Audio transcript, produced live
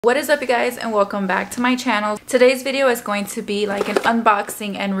What is up, you guys, and welcome back to my channel. Today's video is going to be like an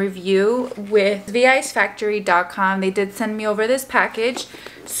unboxing and review with VeyelashFactory.com. They did send me over this package,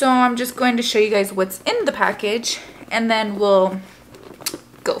 so I'm just going to show you guys what's in the package and then we'll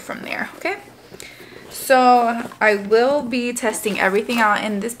go from there. Okay, so I will be testing everything out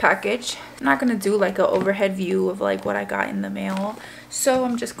in this package. I'm not going to do like an overhead view of like what I got in the mail, so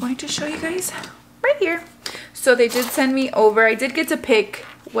I'm just going to show you guys right here. So they did send me over, I did get to pick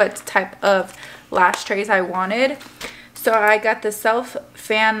what type of lash trays I wanted. So I got the self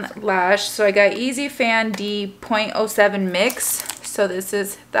fan lash. So I got Easy Fan D 0.07 mix. So this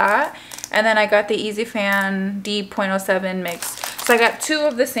is that. And then I got the Easy Fan D 0.07 mix. So I got two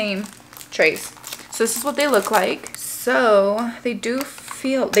of the same trays. So this is what they look like. So they do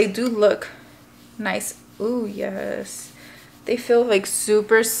look nice. Ooh, yes. They feel like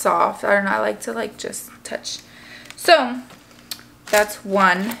super soft. I don't know, I like to like just touch. So that's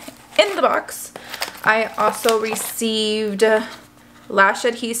one in the box. I also received lash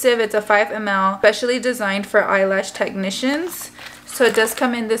adhesive. It's a 5 ml, specially designed for eyelash technicians. So it does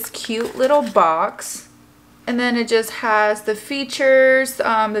come in this cute little box. And then it just has the features,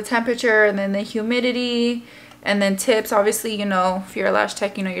 the temperature, and then the humidity, and then tips. Obviously, you know, if you're a lash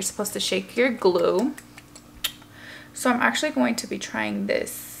tech, you know you're supposed to shake your glue. So I'm actually going to be trying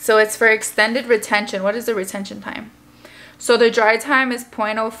this. So it's for extended retention. What is the retention time? So the dry time is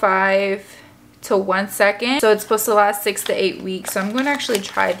 0.05 to 1 second. So it's supposed to last 6 to 8 weeks. So I'm going to actually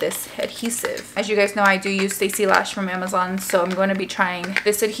try this adhesive. As you guys know, I do use Stacy Lash from Amazon. So I'm going to be trying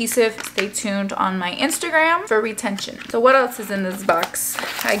this adhesive. Stay tuned on my Instagram for retention. So what else is in this box?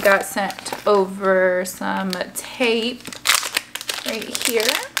 I got sent over some tape right here.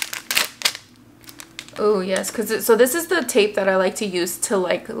 Oh yes, so this is the tape that I like to use to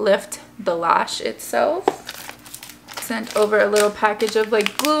like lift the lash itself. Sent over a little package of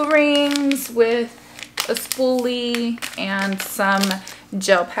like glue rings with a spoolie and some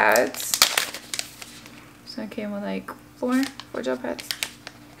gel pads. So it came with like four gel pads.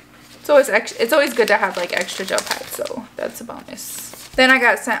 It's always good to have like extra gel pads, so that's a bonus. Then I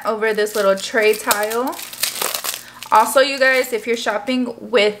got sent over this little tray tile. Also, you guys, if you're shopping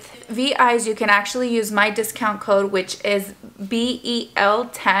with VEyes, you can actually use my discount code, which is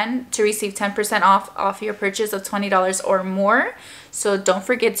BEL10, to receive 10% off your purchase of $20 or more. So don't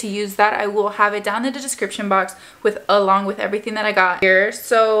forget to use that. I will have it down in the description box along with everything that I got here.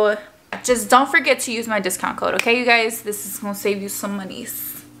 So just don't forget to use my discount code, okay, you guys? This is going to save you some money.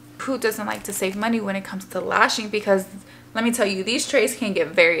 Who doesn't like to save money when it comes to lashing? Because let me tell you, these trays can get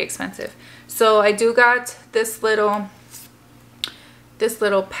very expensive. So I do got this little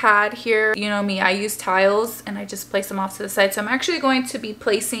pad here. You know me, I use tiles and I just place them off to the side. So I'm actually going to be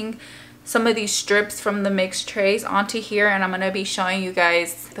placing some of these strips from the mixed trays onto here, and I'm going to be showing you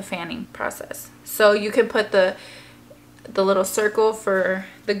guys the fanning process. So you can put the little circle for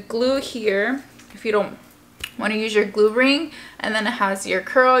the glue here if you don't want to use your glue ring, and then it has your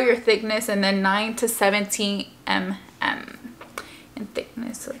curl, your thickness, and then 9 to 17 mm in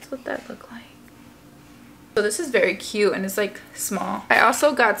thickness. So that's what that look like. So this is very cute and it's like small. I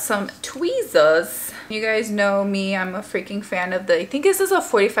also got some tweezers. You guys know me, I'm a freaking fan of I think this is a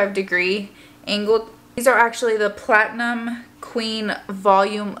 45-degree angle. These are actually the Platinum Queen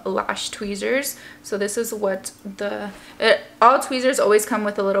Volume Lash Tweezers. So this is what all tweezers always come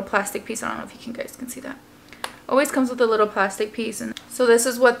with a little plastic piece. I don't know if you guys can see that. Always comes with a little plastic piece. And so this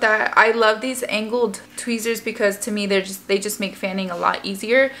is what I love these angled tweezers because to me they just make fanning a lot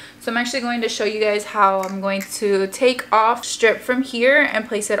easier. So I'm actually going to show you guys how I'm going to take off strip from here and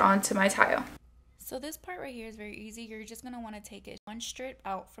place it onto my tile. So this part right here is very easy. You're just going to want to take one strip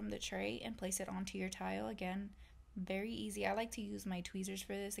out from the tray and place it onto your tile. Again, very easy. I like to use my tweezers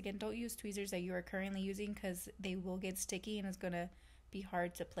for this. Again, don't use tweezers that you are currently using because they will get sticky and it's going to be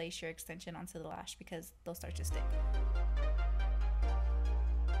hard to place your extension onto the lash because they'll start to stick.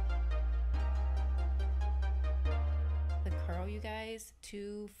 The curl, you guys,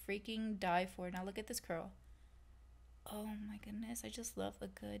 to freaking die for. Now look at this curl. Oh my goodness, I just love a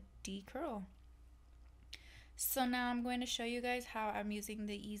good D curl. So now I'm going to show you guys how I'm using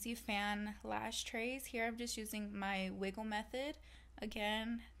the Easy Fan lash trays. Here I'm just using my wiggle method.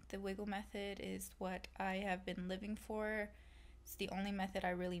 Again, the wiggle method is what I have been living for. It's the only method I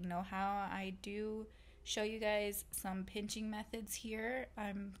really know how. I do show you guys some pinching methods here.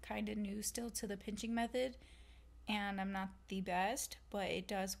 I'm kind of new still to the pinching method and I'm not the best, but it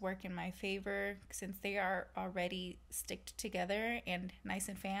does work in my favor since they are already sticked together and nice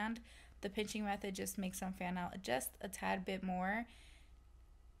and fanned. The pinching method just makes them fan out just a tad bit more.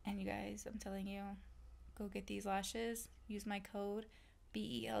 And you guys, I'm telling you, go get these lashes, use my code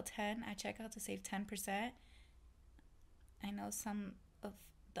BEL10 at checkout to save 10%. I know some of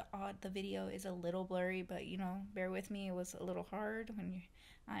the video is a little blurry, but you know, bear with me. It was a little hard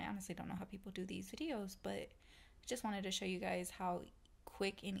I honestly don't know how people do these videos, but I just wanted to show you guys how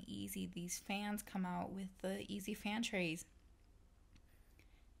quick and easy these fans come out with the easy fan trays.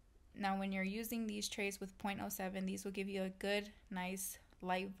 Now when you're using these trays with 0.07, these will give you a good, nice,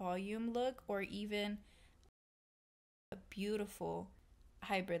 light volume look, or even a beautiful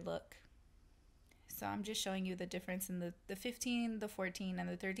hybrid look. So I'm just showing you the difference in the 15, the 14, and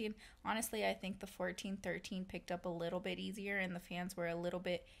the 13. Honestly, I think the 14, 13 picked up a little bit easier, and the fans were a little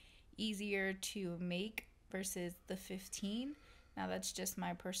bit easier to make versus the 15. Now that's just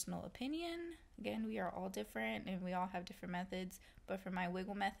my personal opinion. Again, we are all different and we all have different methods, but for my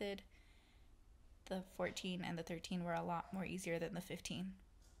wiggle method, the 14 and the 13 were a lot more easier than the 15.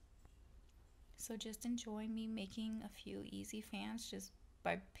 So just enjoy me making a few easy fans just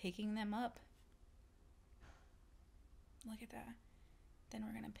by picking them up. Look at that. Then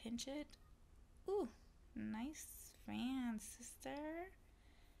we're gonna pinch it. Ooh, nice fan, sister.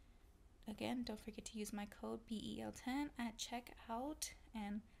 Again, don't forget to use my code BEL10 at checkout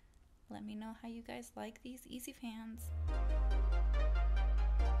and let me know how you guys like these easy fans.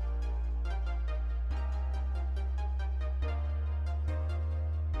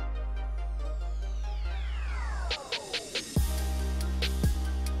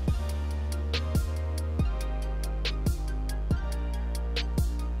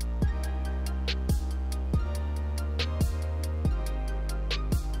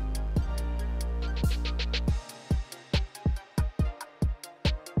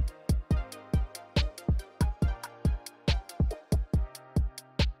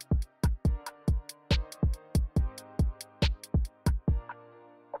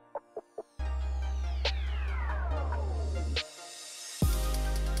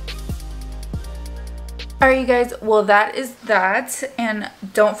 Alright you guys, well that is that, and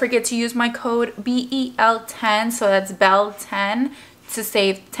don't forget to use my code BEL10, so that's BEL10, to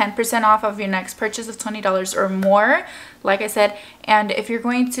save 10% off of your next purchase of $20 or more, like I said. And if you're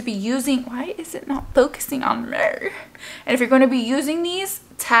going to be using, why is it not focusing on there? And if you're going to be using these,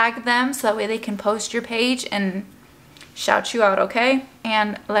 tag them so that way they can post your page and shout you out, okay?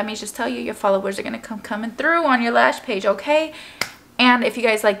 And let me just tell you, your followers are going to come coming through on your lash page, okay? And if you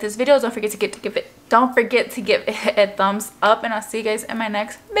guys like this video, don't forget to give it a thumbs up, and I'll see you guys in my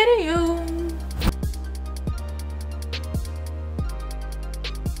next video.